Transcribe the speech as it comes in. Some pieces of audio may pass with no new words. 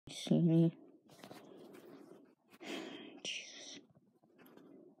See me? Jesus.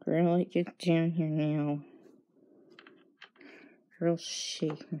 Really, get down here now. Real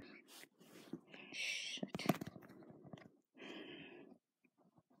shaking. Shit.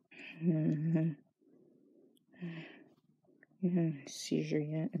 Seizure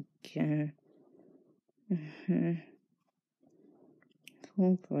yet again.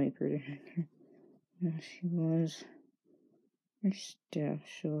 Cold Viper. There she was. Her staff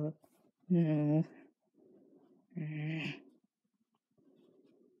show up. No.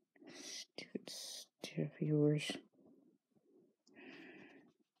 Stupid staff viewers.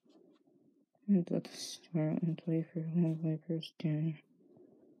 And let the start and wait for Cold Viper's down.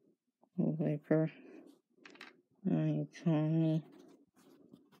 Cold Viper. You calling me?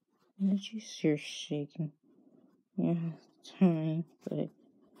 Did you see her shaking? Yeah, it's time, but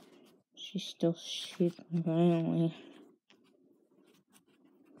she's still shaking violently.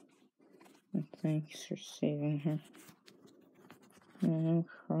 And thanks for saving her. No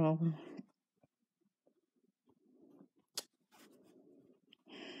problem.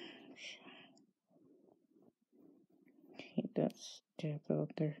 Hate that step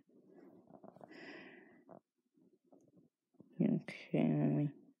out there. Okay,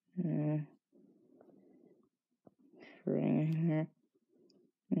 Emily. Bringing her.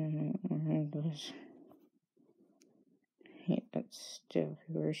 Does. Hate that step.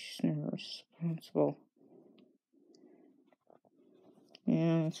 She's never responsible.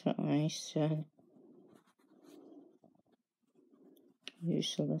 Yeah, that's what I said. You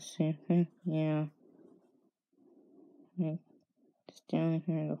said the same thing? Yeah. I was down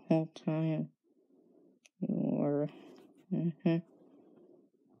here the whole time. You were. And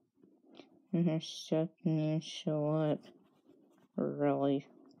her stuff didn't show up. Really?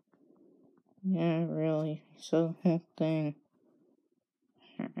 Yeah, really. So the whole thing.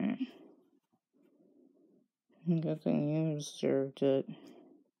 Good thing you observed it.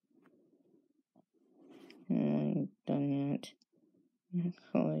 I ain't done yet. Not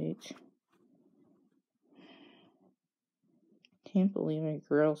quite. Can't believe a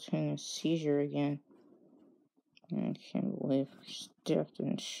girl's having a seizure again. I can't believe her staff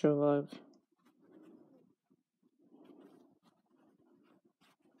didn't show up.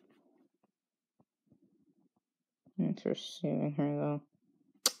 Thanks for saving her, though.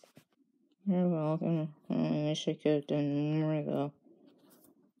 You're welcome. I wish I could have done more, though.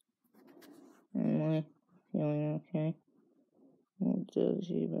 Emily, feeling okay? A little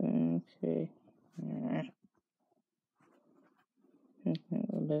dizzy, but okay. Okay,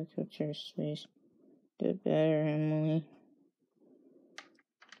 go back up to your space. Get better, Emily.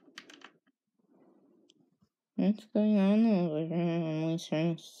 What's going on over here? Emily's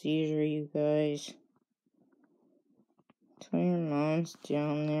having a seizure, you guys. Tell your mom's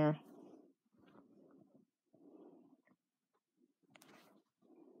down there.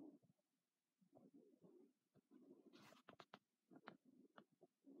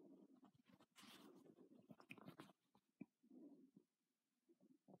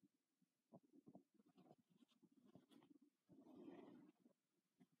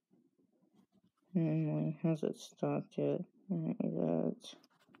 Emily hasn't stopped yet. That.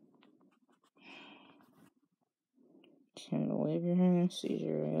 Can't believe you're having a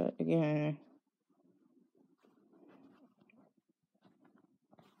seizure yet again.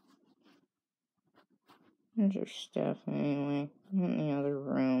 There's your stuff anyway. In the other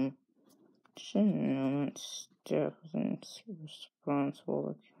room. Shouldn't have known that Steph wasn't responsible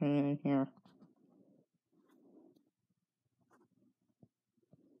to come in here.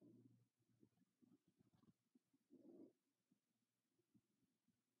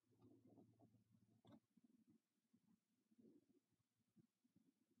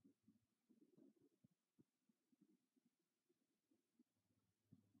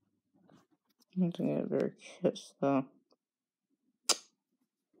 I have to get a better kiss though.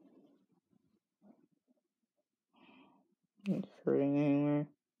 It's hurting anywhere.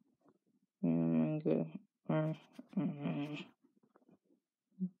 Yeah, good.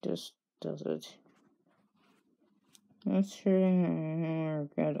 Just does it. It's hurting. I don't know where a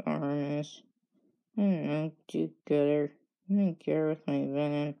good arm is. I don't know. Do gooder. I don't care with my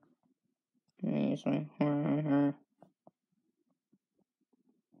venom. I use my horn on her.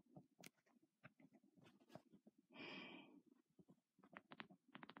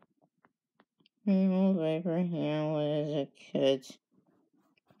 Old Viper, yeah, what is it, kids?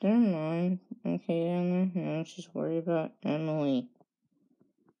 They're mine. Okay, down there. No, she's worried about Emily.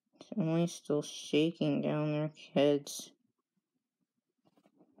 Emily's still shaking down there, kids.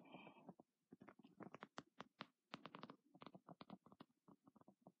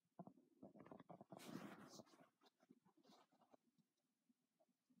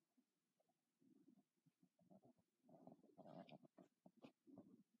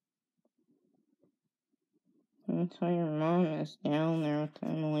 That's why your mom is down there with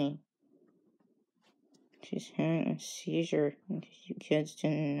Emily. She's having a seizure, in case you kids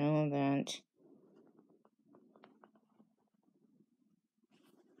didn't know that.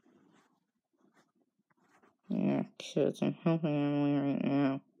 Yeah, kids, I'm helping Emily right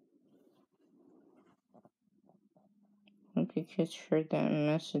now. Hope you kids heard that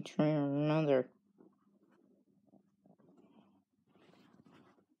message from your mother.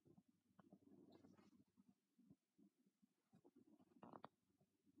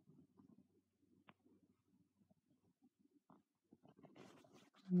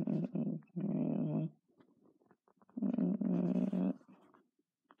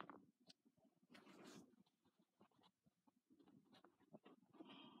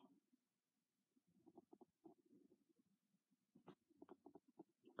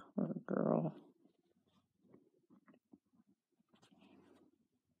 Poor girl.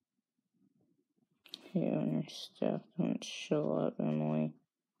 You and your staff don't show up, Emily.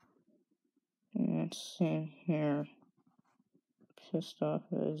 And same here. Pissed off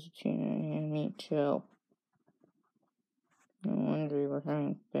as Gina and me too. No wonder you were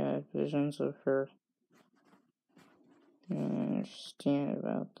having bad visions of her. I don't understand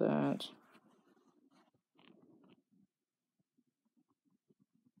about that.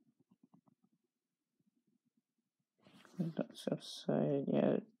 I'm not subsided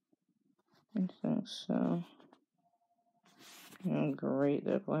yet. I think so. Oh, great,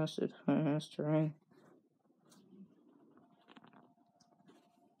 that blasted fast, right?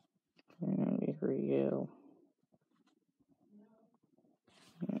 Gonna be for you.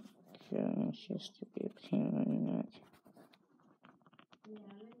 It's just to be a pain in the neck.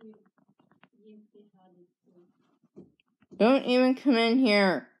 Don't even come in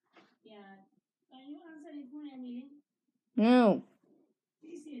here. Yeah. Can you answer the phone, Emily? No.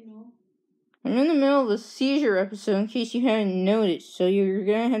 Please say no. I'm in the middle of a seizure episode in case you haven't noticed, so you're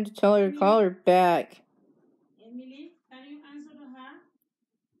gonna have to tell her to call her back. Emily, can you answer to her?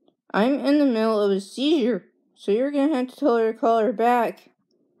 I'm in the middle of a seizure, so you're gonna have to tell her to call her back.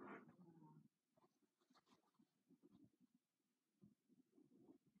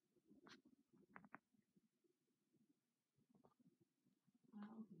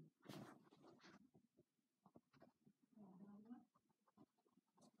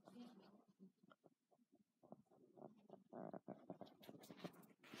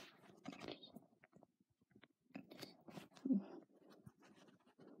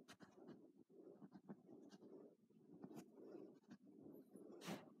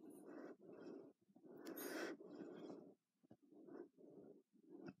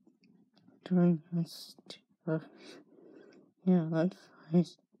 Doing this stuff. Yeah, that's fine.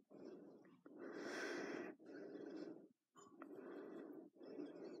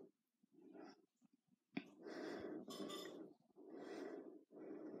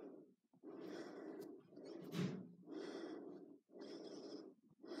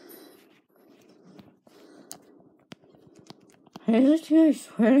 I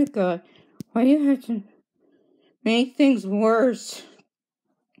swear to God, why do you have to make things worse?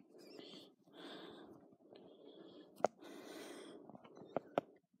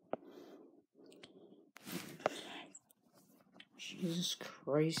 Jesus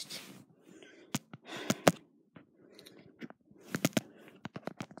Christ.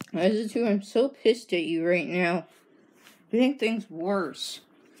 As two, I'm so pissed at you right now. You make things worse.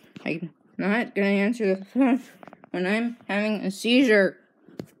 I'm not gonna answer the phone when I'm having a seizure.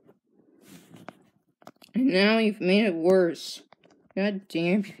 And now you've made it worse. God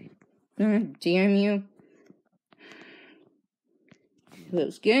damn you. It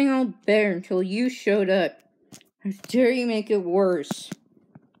was getting all better until you showed up. How dare you make it worse?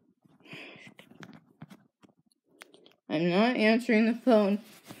 I'm not answering the phone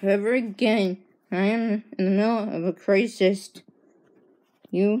ever again. I am in the middle of a crisis.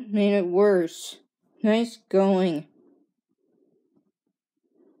 You made it worse. Nice going.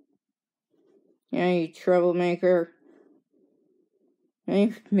 Yeah, you troublemaker.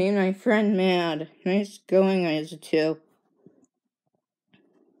 I made my friend mad. Nice going, as a two.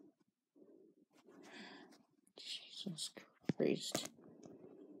 Jesus Christ.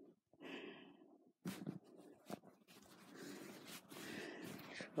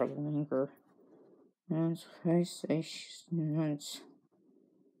 Troublemaker. That's what I say. She's nuts.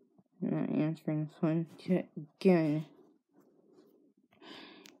 I'm not answering the phone again.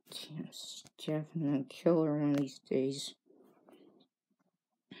 Damn, Steph, I'm gonna kill her one of these days.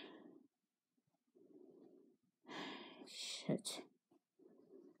 Shit.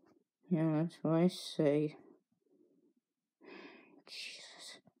 Yeah, that's what I say.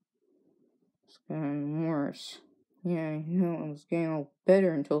 Jesus. It's gotten worse. Yeah, I know. I was getting all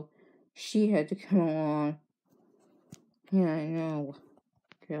better until she had to come along. Yeah, I know.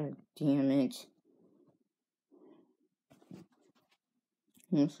 God damn it.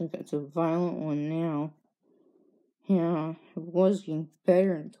 Looks like it's a violent one now. Yeah, it was getting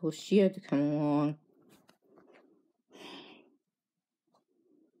better until she had to come along.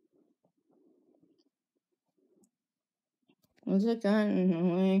 Was it gotten in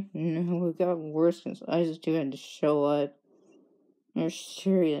the way? No, it got worse because Isaac had to show up. You're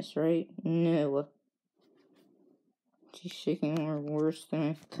serious, right? No. She's shaking more worse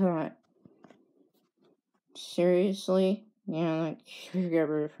than I thought. Seriously? Yeah, that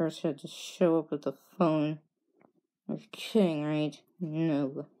caregiver of hers had to show up with the phone. You're kidding, right?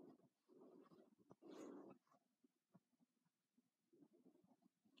 No.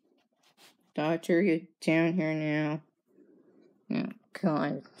 Doctor, get down here now. Oh,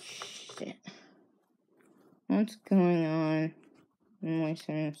 God. Shit. What's going on? My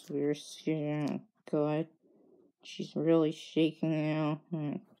son's weird. Oh, God. She's really shaking now.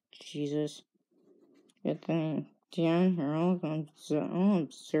 Oh, Jesus. Get them down here. I'll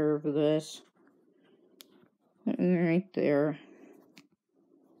observe this. Right there.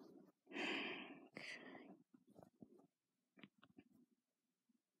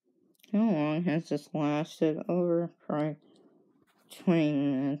 How long has this lasted? Over probably 20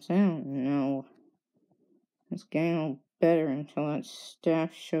 minutes. I don't know. It's getting all better until that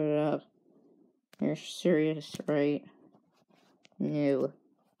staff showed up. You're serious, right? No.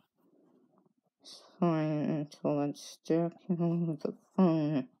 It's fine until that staff came home with the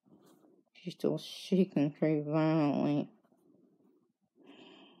phone. She's still shaking pretty violently.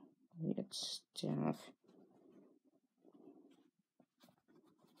 Idiot staff.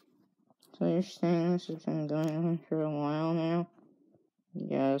 So you're saying this has been going on for a while now?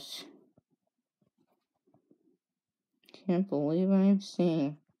 Yes. Can't believe I'm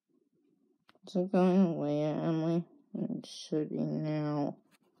seeing. Is it going away, Emily? It should be now.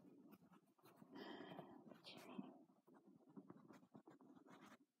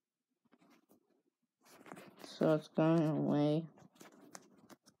 So it's going away.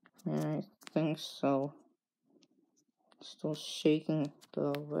 Yeah, I think so. Still shaking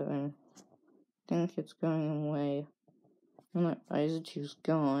though, but I think it's going away. And that Isaac's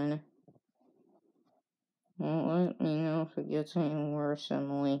gone. Well, let me know if it gets any worse,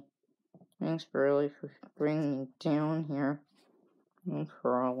 Emily. Thanks, Burley, for bringing me down here. No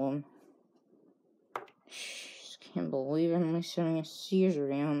problem. Just can't believe Emily's having a seizure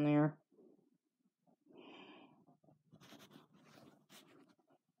down there.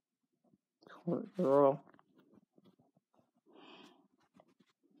 Poor girl.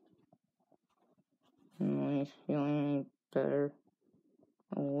 Emily's feeling any better.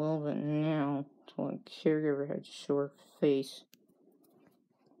 A little bit now, until a caregiver had to show her face.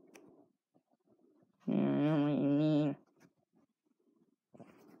 Yeah, I know what you mean.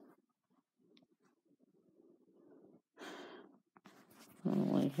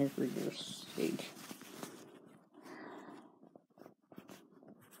 I'm only here for your sake.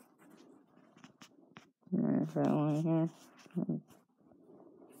 There's that one here.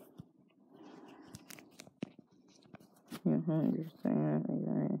 You understand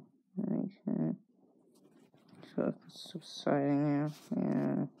everything. Okay. So it's subsiding now.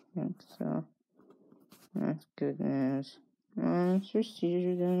 Yeah, I think so. That's good news. Is your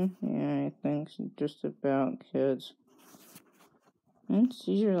seizure done? Yeah, I think so. Just about, kids. That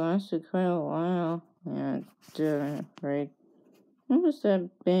seizure lasted quite a while. Yeah, it did, right? What was that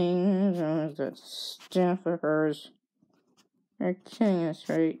bang? What was that staff of hers? They're killing us,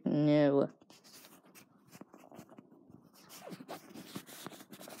 right? No.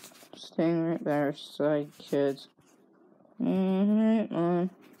 Staying right by our side, kids. Alright, Mom.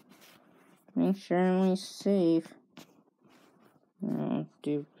 Make sure Emily's safe. I'll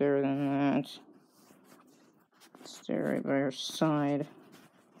do better than that. Stay right by her side.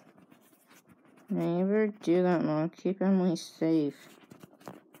 Never do that, Mom. Keep Emily safe.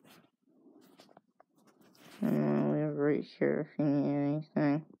 And I'll live right here if you need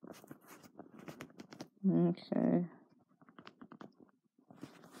anything. Okay.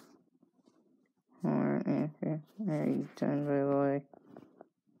 Alright, Anthony. Are you done, by the way?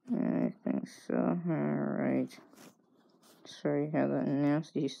 Yeah, I think so. Alright. Sorry you had that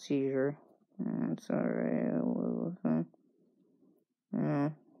nasty seizure. That's alright. I'll live with them.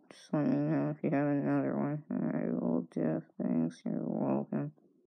 Just let me know if you have another one. I will do. Thanks. You're welcome.